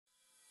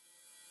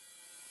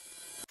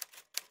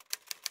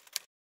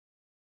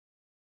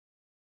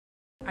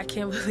I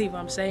can't believe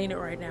I'm saying it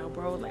right now,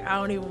 bro. Like, I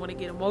don't even want to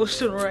get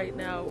emotional right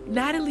now.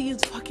 Natalie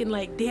is fucking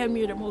like damn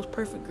near the most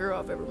perfect girl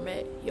I've ever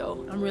met.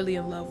 Yo, I'm really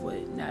in love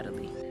with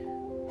Natalie.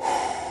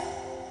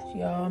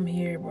 Y'all, I'm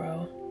here,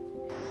 bro.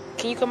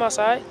 Can you come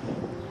outside?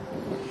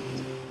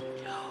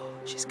 Yo,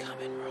 she's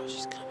coming, bro.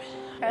 She's coming.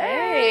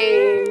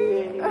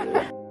 Hey.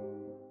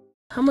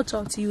 I'm gonna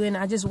talk to you, and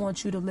I just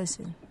want you to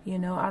listen. You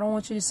know, I don't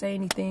want you to say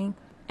anything,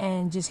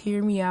 and just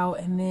hear me out,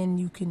 and then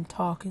you can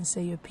talk and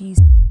say your piece.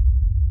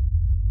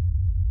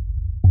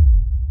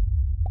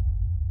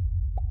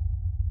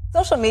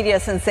 Social media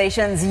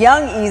sensations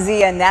Young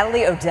Easy and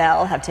Natalie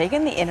Odell have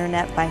taken the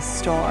internet by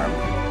storm.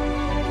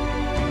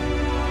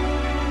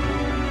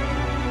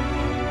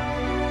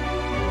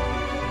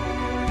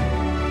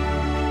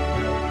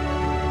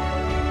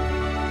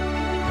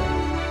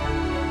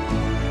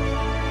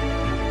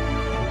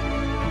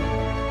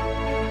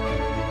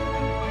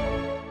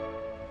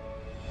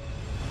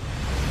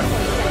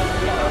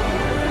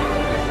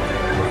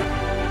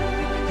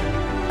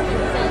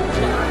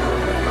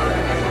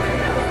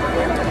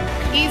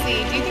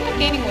 Easy, do you think I'm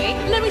gaining weight?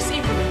 Let me see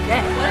if you can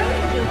that.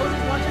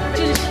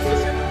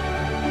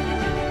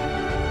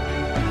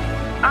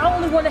 I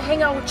only want to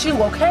hang out with you,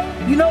 okay?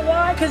 You know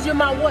why? Because you're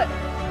my what?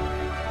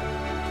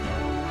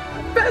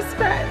 Best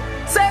friend.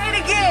 Say it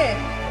again.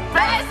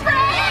 Best friend.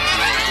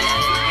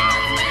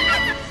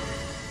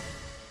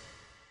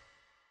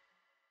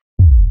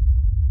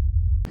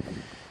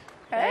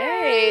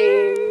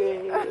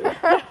 Hey.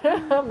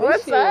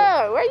 What's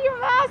up? Where your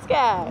mask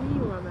at?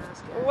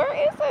 Where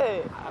is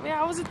it? I mean,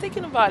 I wasn't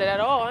thinking about it at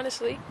all,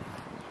 honestly.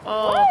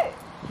 What?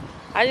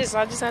 I just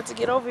had to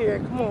get over here.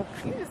 Come on.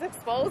 You just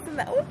exposing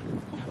the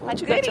my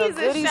You got your goodies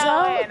is goodies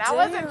showing. out? I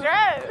wasn't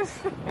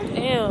dressed.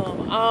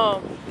 Damn.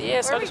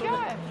 Yeah. So Where we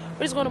going?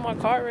 We're just going to my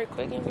car right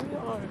quick and give me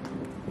your arm.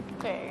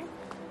 Okay.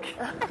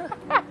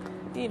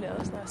 You know,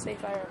 it's not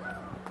safe out here.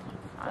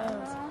 I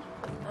know.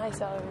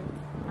 Nice out here.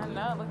 I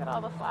know. Look at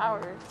all the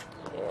flowers.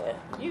 Yeah.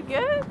 You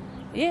good?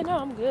 Yeah, no,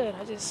 I'm good.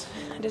 I just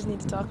need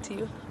to talk to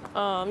you.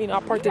 You know, I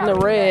parked in the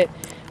red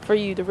for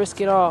you to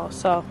risk it all.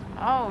 So.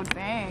 Oh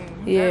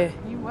dang. Yeah.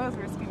 You was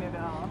risking it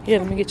all. Yeah,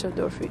 let me get your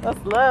door for you.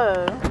 That's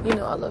love. You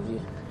know I love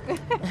you.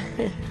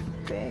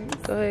 Thanks.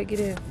 Go ahead, get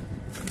in.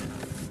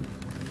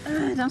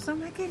 Don't show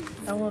my goodies.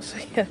 I won't show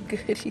you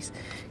goodies.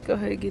 Go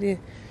ahead, get in.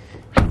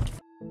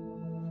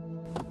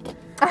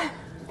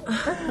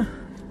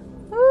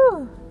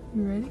 Woo.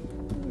 You ready?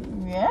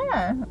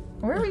 Yeah.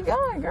 Where are we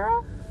going,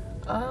 girl?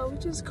 We're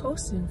just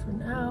coasting for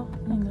now.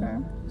 You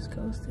know, just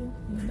coasting.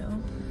 You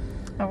know.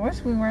 I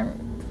wish we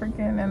weren't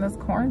freaking in this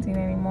quarantine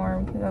anymore.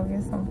 We could go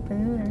get some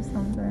food or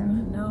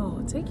something.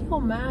 No, take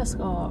your mask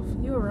off.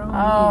 You around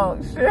Oh,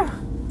 shit.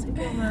 Take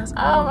your mask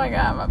off. Oh, my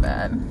God, my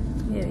bad.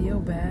 Yeah, you're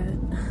bad.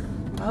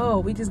 Oh,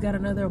 we just got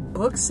another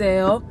book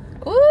sale.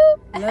 Ooh.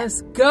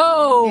 Let's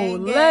go.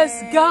 Gang, gang.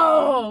 Let's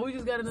go. We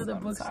just got another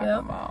book About.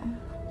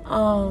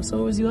 sale. So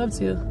what was you up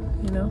to?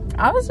 You know?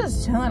 I was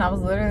just chilling. I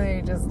was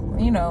literally just,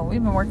 you know,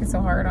 we've been working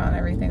so hard on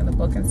everything, the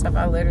book and stuff.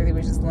 I literally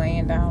was just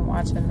laying down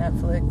watching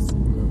Netflix.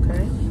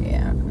 Okay.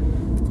 Yeah.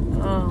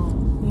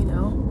 You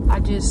know, I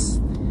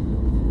just,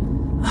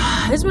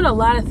 there's been a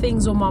lot of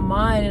things on my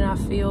mind, and I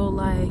feel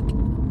like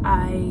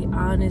I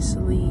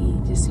honestly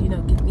just, you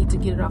know, need to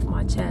get it off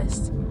my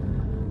chest.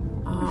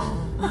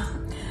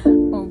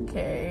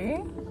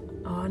 Okay.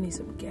 Oh, I need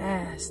some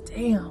gas.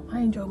 Damn, I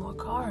ain't drove my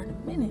car in a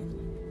minute.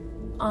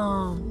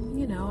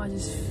 You know, I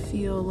just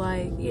feel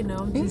like, you know,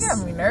 I'm just... You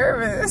got me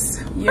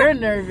nervous. You're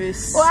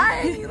nervous.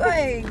 Why?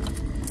 Like,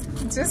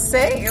 just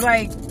say,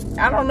 like,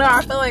 I don't know.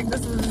 I feel like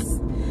this is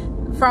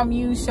from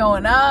you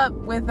showing up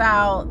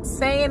without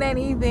saying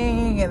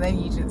anything, and then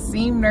you just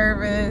seem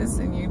nervous,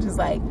 and you're just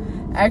like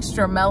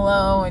extra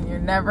mellow, and you're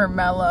never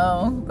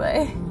mellow. But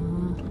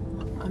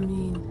I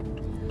mean,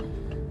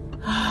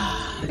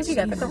 because you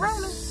got the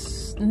corona.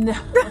 No.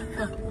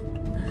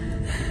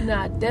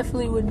 Nah, I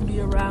definitely wouldn't be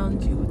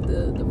around you with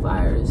the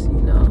virus,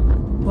 you know.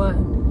 But,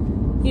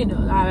 you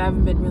know, I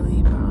haven't been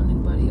really around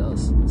anybody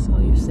else, so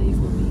you're safe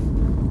with me.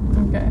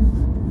 Okay.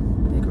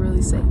 Like,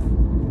 really safe.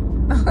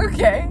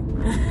 Okay.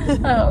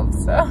 I hope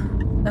so.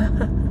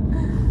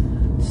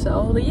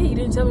 So, yeah, you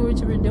didn't tell me what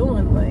you were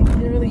doing. Like,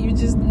 you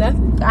just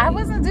nothing. I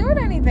wasn't doing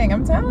anything.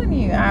 I'm telling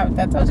you. I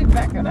told you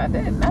exactly what I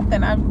did.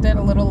 Nothing. I did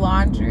a little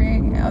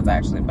laundry. I was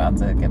actually about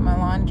to get my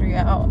laundry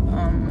out,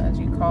 as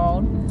you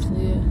called.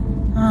 Yeah.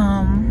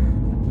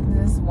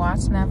 Just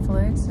watch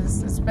Netflix.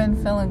 It's been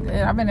feeling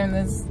good. I've been in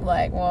this,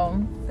 like,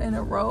 well, in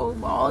a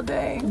robe all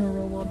day. In a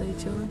robe all day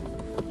chilling.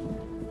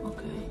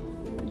 Okay.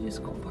 We're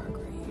just gonna park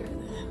right here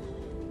then.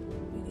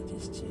 We can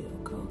just chill,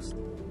 coast.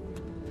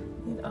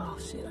 Oh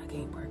shit, I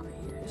can't park right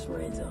here. It's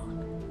red zone.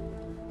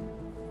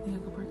 Think I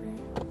can park right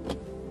here?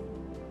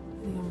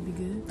 Think I'm gonna be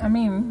good? I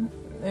mean,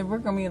 if we're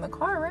gonna be in the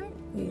car, right?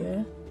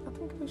 Yeah. I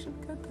think we should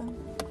be good then.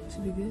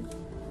 Should be good?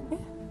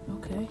 Yeah.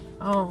 Okay.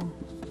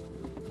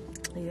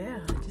 Yeah,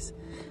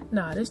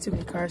 nah, there's too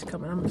many cars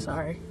coming. I'm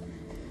sorry.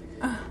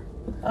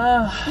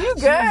 You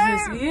good?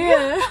 Jesus,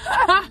 yeah.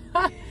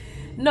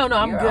 No,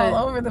 I'm You're good.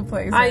 all over the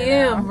place. I right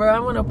am, now. bro. I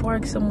want to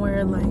park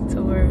somewhere like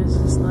to where it's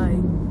just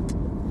like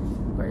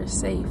where it's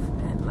safe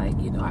and like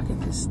I can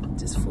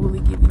just fully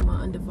give you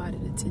my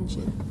undivided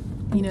attention.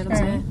 You know what I'm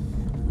saying?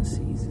 Let's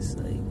see. It's just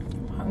like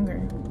I'm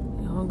hungry.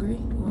 You hungry?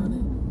 You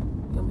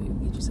want me to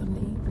get you something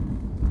to eat?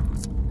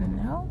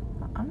 No,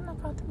 I'm not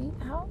about to eat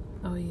out.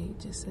 Oh yeah, you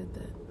just said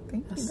that.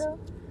 Thank you, though.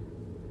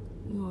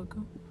 You're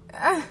welcome.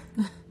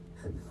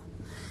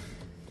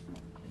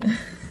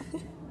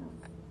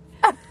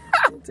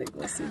 Take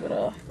my seatbelt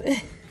off.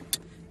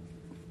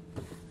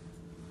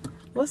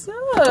 What's up?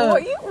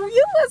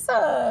 What's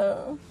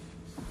up?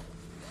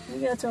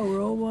 You got your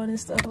robe on and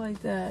stuff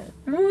like that.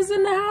 Who's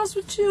in the house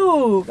with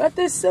you? Got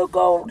this silk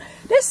on.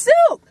 This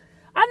silk.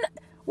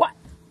 What?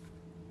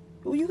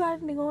 You got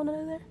anything on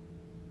under there?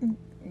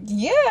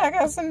 Yeah, I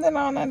got something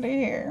on under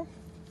here.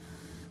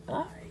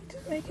 All right,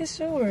 just making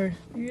sure.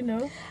 You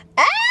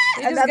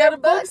Just got a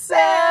book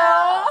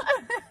sale.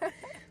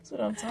 That's what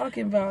I'm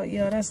talking about.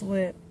 Yo, that's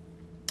lit.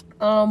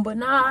 But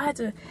nah, I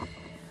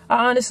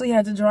honestly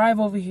had to drive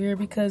over here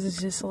because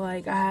it's just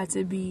like I had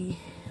to be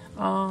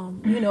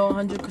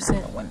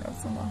 100%.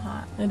 Window's a little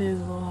hot. It is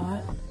a little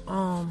hot.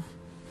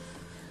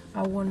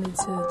 I wanted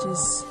to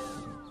just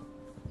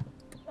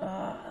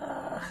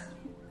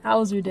how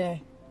was your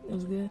day? It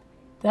was good.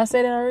 Did I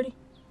say that already?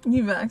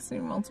 You've asked me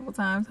multiple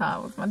times,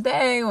 how was my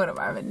day? What have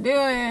I been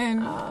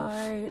doing?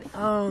 Alright.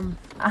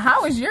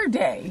 How was your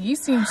day? You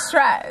seem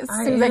stressed.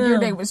 Seems like your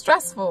day was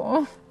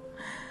stressful.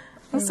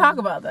 Let's talk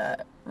about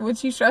that.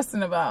 What you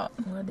stressing about?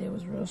 My day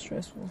was real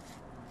stressful.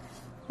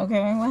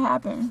 Okay, what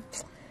happened?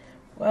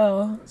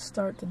 Well,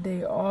 start the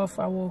day off,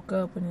 I woke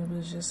up and it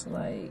was just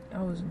like,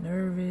 I was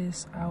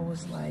nervous. I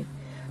was like,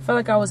 I felt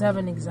like I was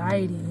having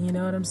anxiety, you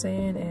know what I'm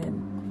saying?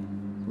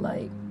 And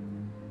like,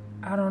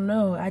 I don't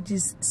know.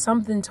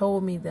 Something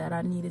told me that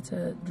I needed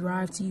to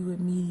drive to you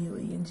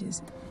immediately and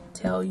just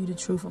tell you the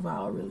truth of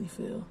how I really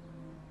feel.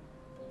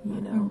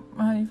 You know?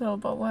 How do you feel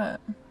about what?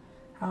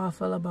 How I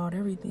feel about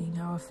everything.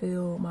 How I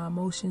feel, my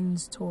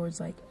emotions towards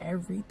like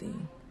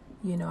everything.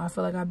 I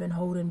feel like I've been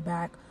holding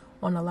back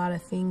on a lot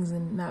of things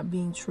and not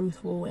being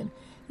truthful. And,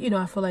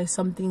 I feel like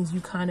some things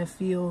you kind of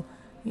feel,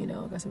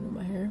 got something in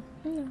my hair.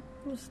 Yeah,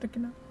 it was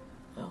sticking up.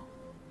 Oh.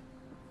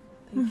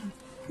 Thank you.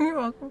 You're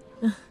welcome.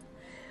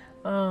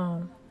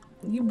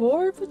 You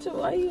bored?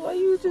 Why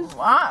you just...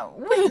 No,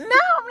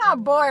 I'm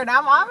not bored.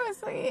 I'm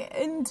obviously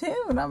in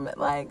tune. I'm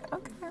like,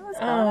 okay, what's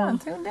going on?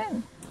 Tuned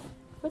in.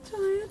 Put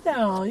your head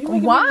down. You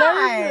making me Why?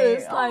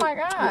 nervous. Oh my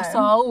God.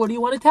 So, what do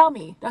you want to tell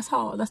me? That's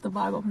the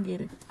vibe I'm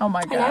getting. Oh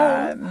my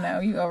God. No,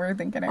 you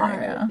overthinking it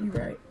right now.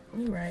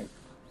 You're right.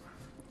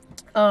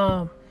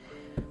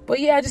 But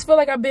yeah, I just feel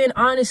like I've been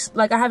honest.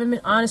 Like I haven't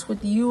been honest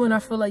with you, and I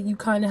feel like you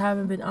kind of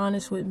haven't been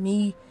honest with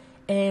me,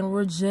 and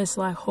we're just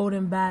like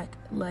holding back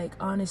like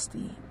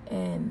honesty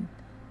and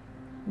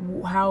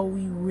how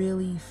we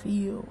really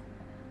feel,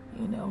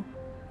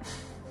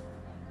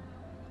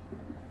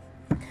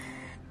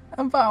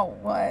 About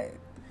what?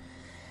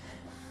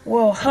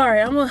 Well, all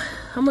right, I'm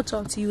gonna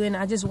talk to you, and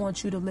I just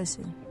want you to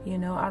listen. I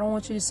don't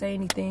want you to say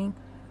anything,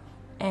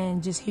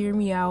 and just hear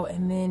me out,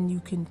 and then you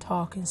can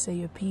talk and say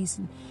your piece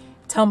and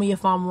tell me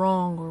if I'm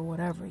wrong or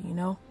whatever. You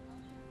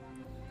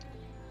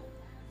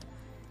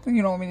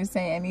don't want me to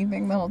say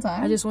anything the whole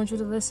time? I just want you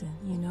to listen.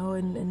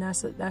 And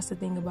that's the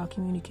thing about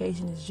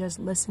communication, is just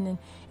listening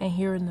and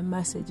hearing the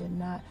message and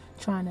not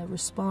trying to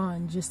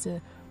respond just to,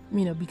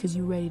 because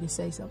you're ready to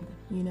say something.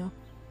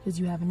 Because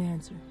you have an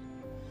answer.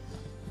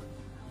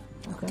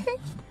 Okay.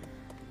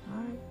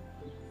 All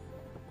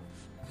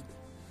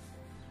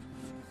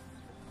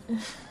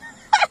right.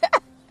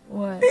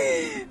 What?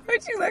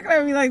 What you looking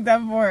at me like that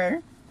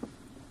for?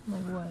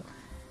 Like what?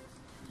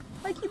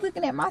 Like you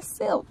looking at my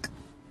silk.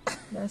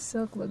 That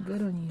silk look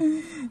good on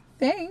you.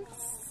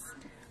 Thanks.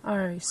 All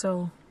right,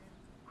 so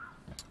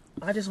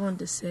I just wanted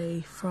to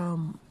say for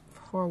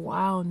a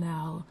while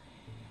now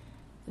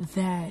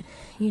that,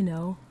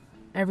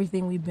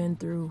 everything we've been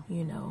through,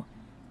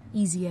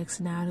 Easy X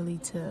Natalie,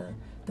 to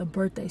the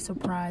birthday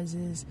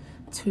surprises,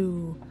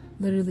 to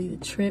literally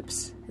the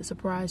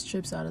surprise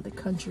trips out of the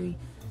country,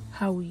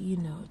 how we,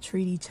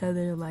 treat each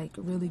other like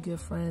really good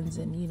friends,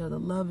 and, the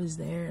love is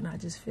there. And I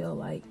just feel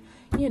like,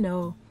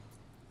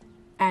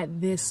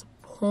 at this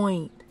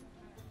point,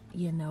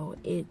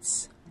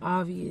 it's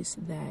obvious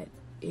that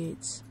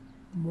it's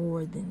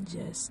more than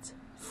just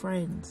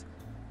friends.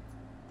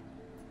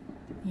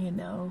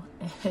 And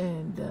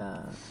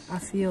I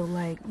feel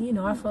like,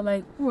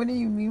 What do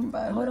you mean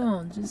by that? Hold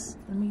on, just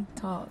let me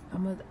talk.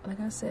 Like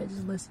I said,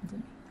 just listen to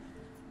me.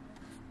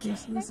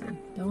 Just listen.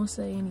 Don't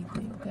say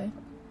anything, okay?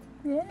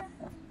 Yeah.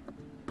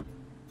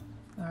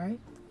 All right?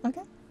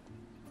 Okay.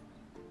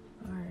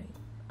 All right.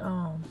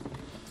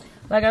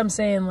 Like I'm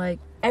saying, like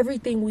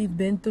everything we've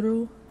been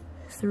through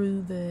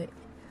the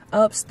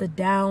ups, the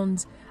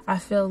downs, I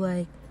feel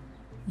like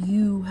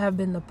you have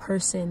been the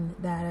person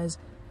that has,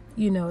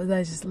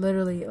 that's just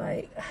literally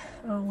like,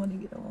 I don't want to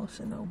get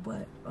emotional,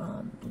 but,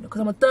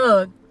 because I'm a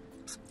thug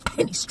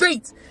in these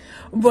streets.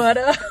 But,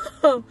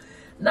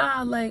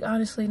 Nah, like,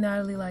 honestly,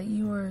 Natalie, like,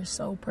 you are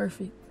so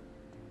perfect.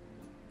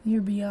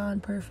 You're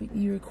beyond perfect.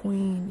 You're a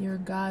queen. You're a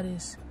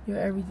goddess. You're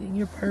everything.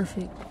 You're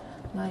perfect.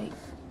 Like,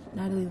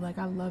 Natalie, like,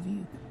 I love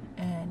you.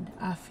 And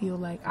I feel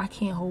like I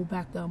can't hold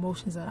back the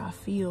emotions that I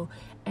feel.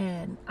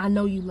 And I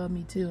know you love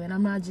me too. And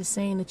I'm not just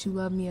saying that you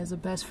love me as a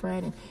best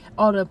friend and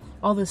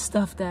all the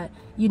stuff that,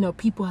 you know,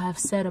 people have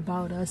said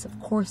about us.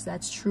 Of course,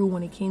 that's true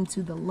when it came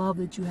to the love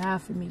that you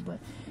have for me. But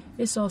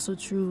it's also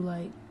true,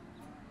 like,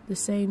 the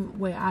same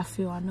way I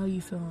feel, I know you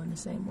feeling the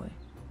same way.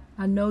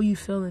 I know you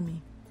feeling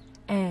me.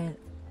 And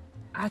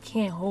I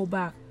can't hold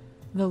back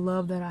the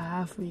love that I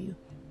have for you.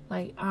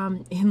 Like,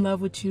 I'm in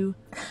love with you.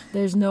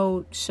 There's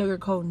no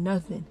sugarcoat,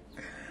 nothing.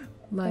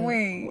 Like,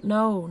 wait.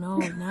 No,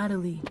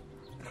 Natalie.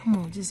 Come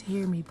on, just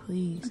hear me,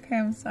 please. Okay,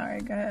 I'm sorry.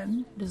 Go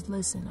ahead. Just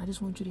listen. I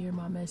just want you to hear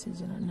my message,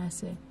 and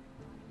that's it.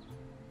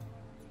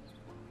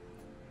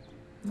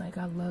 Like,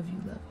 I love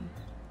you.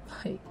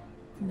 Like,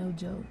 no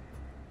joke.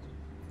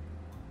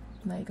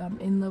 Like, I'm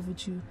in love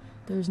with you.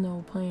 There's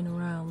no playing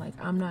around. Like,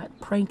 I'm not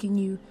pranking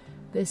you.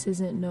 This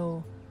isn't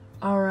no,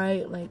 all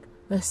right, like,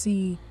 let's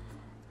see.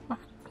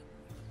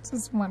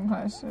 Just one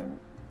question.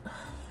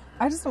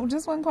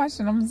 Just one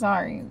question. I'm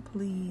sorry.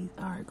 Please.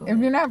 All right, go If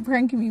ahead. you're not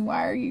pranking me,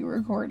 why are you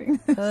recording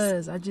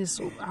this? Because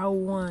I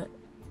want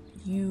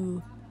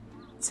you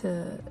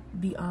to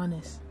be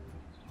honest.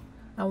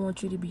 I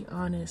want you to be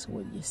honest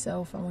with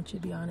yourself. I want you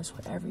to be honest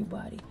with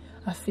everybody.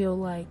 I feel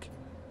like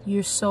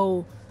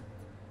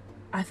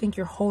I think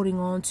you're holding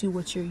on to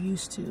what you're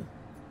used to.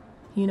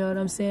 You know what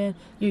I'm saying?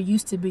 You're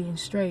used to being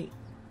straight.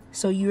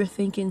 So you're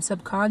thinking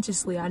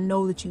subconsciously, I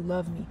know that you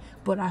love me.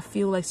 But I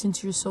feel like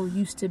since you're so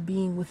used to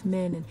being with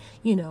men and,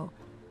 you know,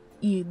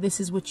 this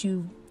is what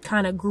you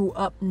kind of grew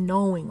up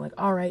knowing. Like,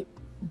 all right,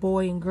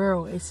 boy and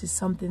girl, it's just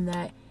something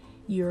that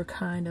you're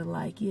kind of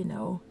like, you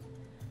know,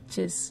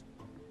 just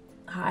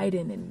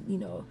hiding and, you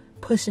know,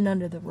 pushing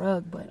under the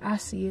rug. But I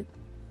see it.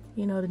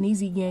 You know, the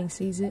Neezy gang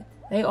sees it.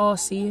 They all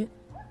see it.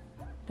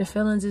 The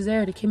feelings is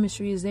there. The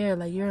chemistry is there.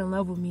 Like, you're in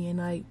love with me. And,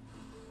 like,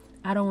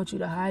 I don't want you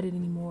to hide it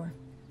anymore.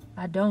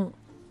 I don't.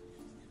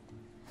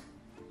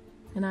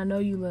 And I know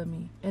you love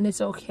me. And it's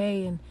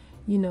okay. And,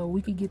 you know,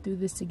 we could get through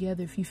this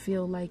together if you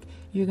feel like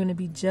you're going to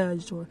be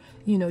judged or,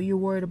 you know, you're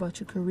worried about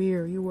your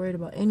career or you're worried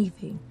about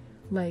anything.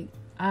 Like,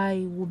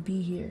 I will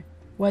be here.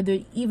 Whether,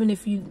 even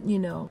if you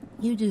know,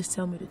 you just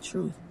tell me the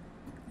truth.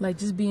 Like,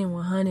 just being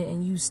 100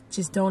 and you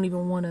just don't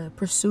even want to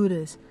pursue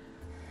this.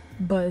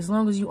 But as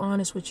long as you're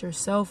honest with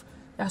yourself,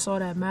 that's all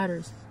that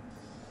matters.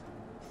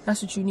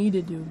 That's what you need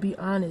to do. Be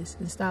honest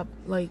and stop,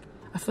 like,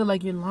 I feel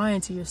like you're lying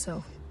to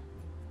yourself.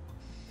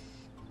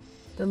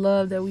 The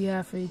love that we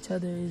have for each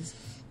other is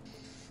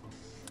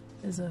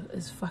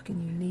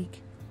fucking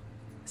unique.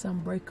 It's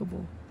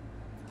unbreakable.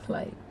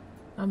 Like,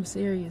 I'm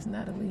serious,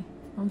 Natalie.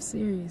 I'm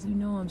serious. You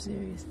know I'm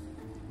serious.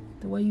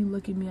 The way you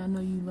look at me, I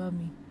know you love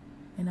me.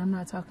 And I'm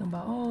not talking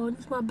about, oh,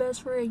 this is my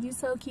best friend. You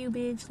so cute,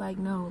 bitch. Like,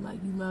 no,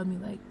 like, you love me.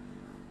 Like,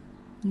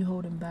 you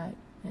holding back.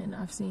 And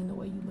I've seen the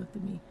way you looked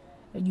at me.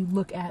 And you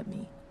look at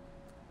me.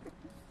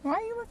 Why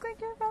you look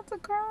like you're about to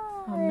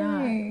cry? I'm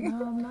not.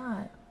 No, I'm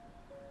not.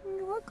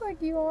 You look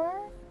like you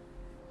are.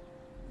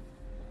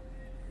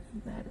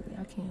 Natalie,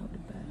 I can't hold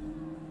it back.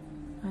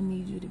 I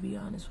need you to be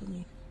honest with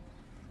me.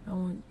 I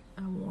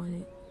want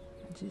it.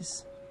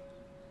 It's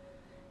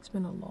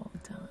been a long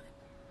time.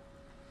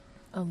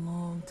 A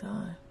long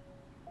time.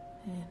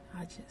 And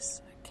I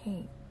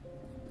can't.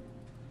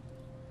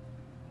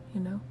 You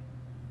know?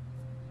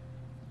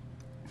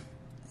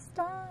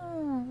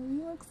 Stop.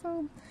 You look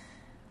so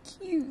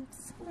cute.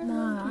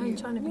 Nah, I ain't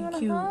trying to be want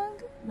cute. a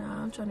hug?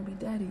 Nah, I'm trying to be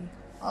daddy.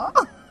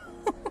 Oh.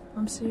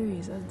 I'm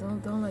serious.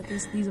 Don't let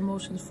these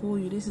emotions fool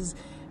you. This is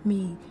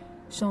me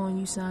showing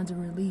you signs of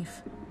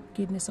relief.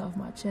 Getting this off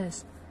my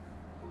chest.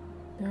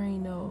 There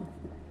ain't no,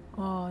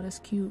 oh, that's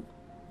cute.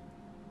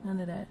 None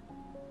of that.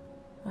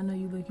 I know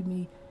you look at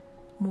me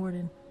more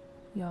than,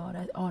 y'all,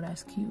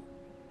 that's cute.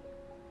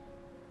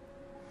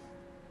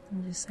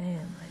 I'm just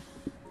saying, like,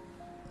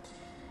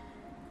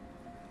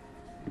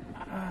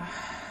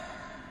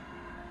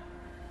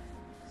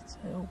 so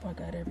I hope I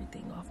got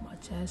everything off my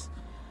chest.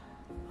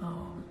 I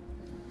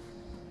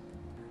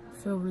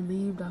feel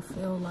relieved. I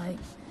feel like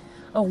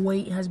a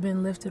weight has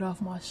been lifted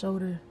off my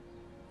shoulder.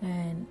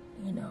 And,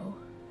 you know,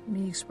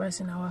 me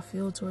expressing how I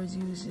feel towards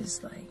you is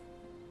just like,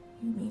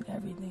 you mean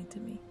everything to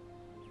me.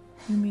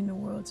 You mean the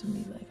world to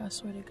me. Like, I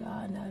swear to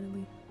God,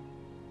 Natalie,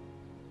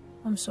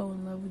 I'm so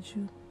in love with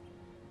you.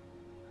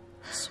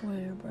 I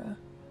swear, bro.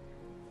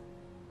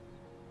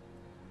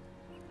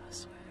 I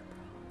swear, bro.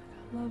 Like,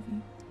 I love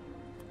you.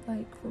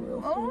 Like, for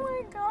real. Oh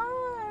my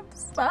God.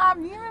 Stop.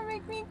 You're gonna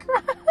make me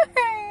cry.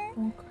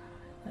 Don't cry.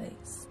 Like,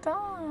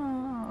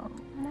 stop.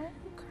 Why are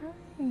you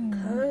crying?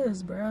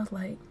 Cause, bro,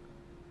 like,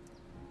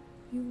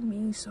 you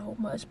mean so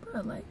much,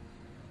 bro. Like,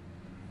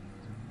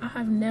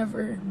 I've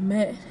never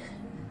met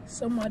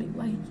somebody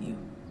like you.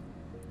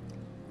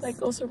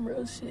 Like, on some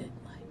real shit.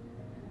 Like,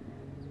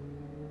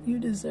 you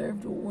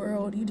deserve the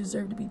world. You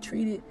deserve to be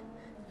treated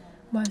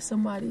by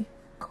somebody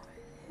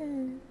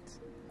Quit.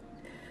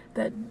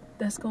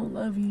 that's gonna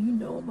love you. You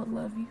know I'm gonna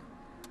love you.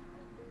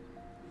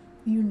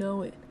 You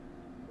know it.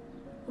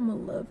 I'm gonna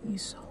love you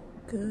so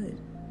good.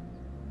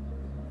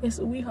 And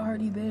so we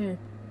already there.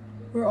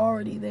 We're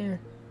already there.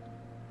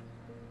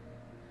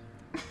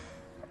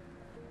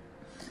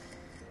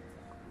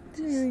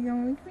 You're really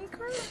gonna make me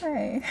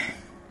cry.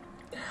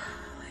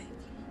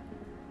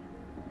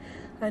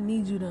 I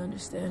need you to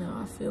understand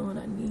how I feel, and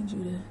I need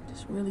you to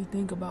just really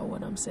think about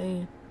what I'm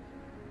saying.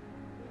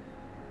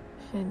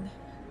 And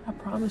I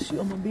promise you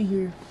I'm gonna be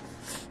here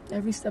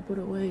every step of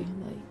the way.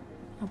 Like,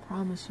 I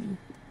promise you.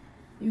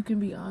 You can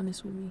be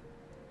honest with me.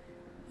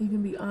 You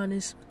can be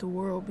honest with the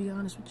world. Be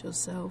honest with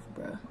yourself,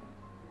 bruh.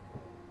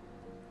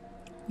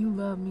 You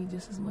love me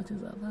just as much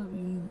as I love you.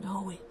 You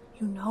know it.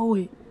 You know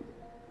it.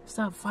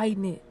 Stop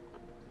fighting it.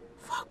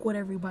 Fuck what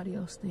everybody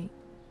else think.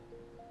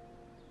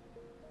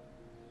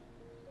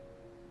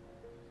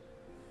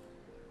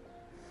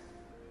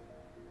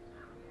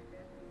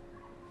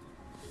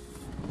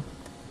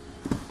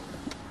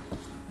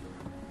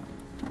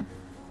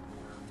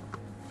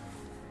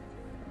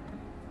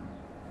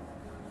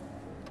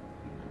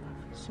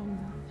 So much.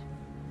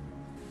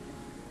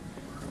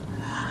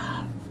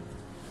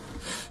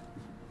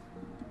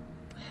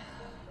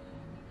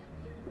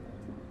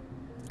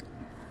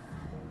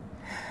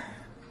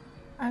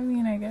 I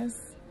mean, I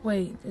guess.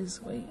 Wait,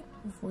 just wait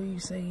before you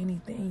say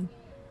anything.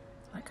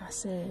 Like I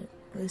said,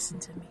 listen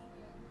to me.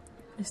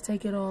 Just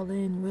take it all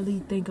in. Really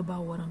think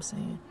about what I'm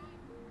saying.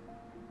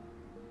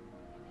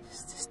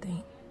 Just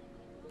think.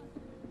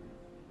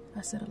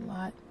 I said a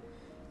lot,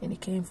 and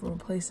it came from a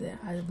place that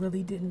I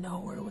really didn't know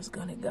where it was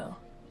gonna go.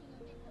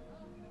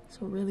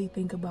 So really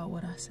think about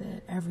what I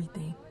said.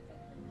 Everything.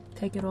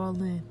 Take it all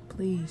in,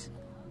 please.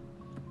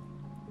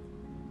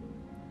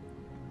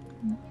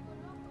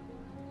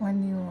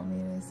 When do you want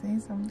me to say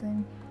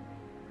something?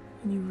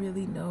 And you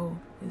really know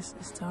it's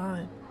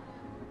time.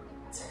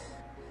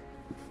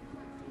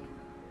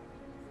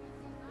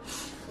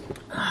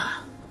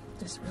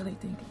 Just really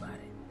think about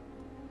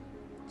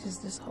it.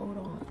 Just hold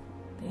on.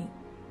 Think.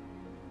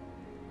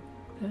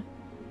 Okay?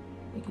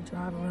 You can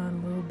drive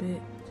around a little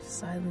bit. Just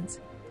silence.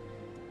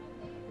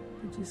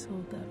 But just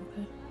hold that,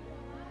 okay?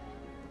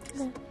 Just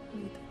really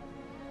think.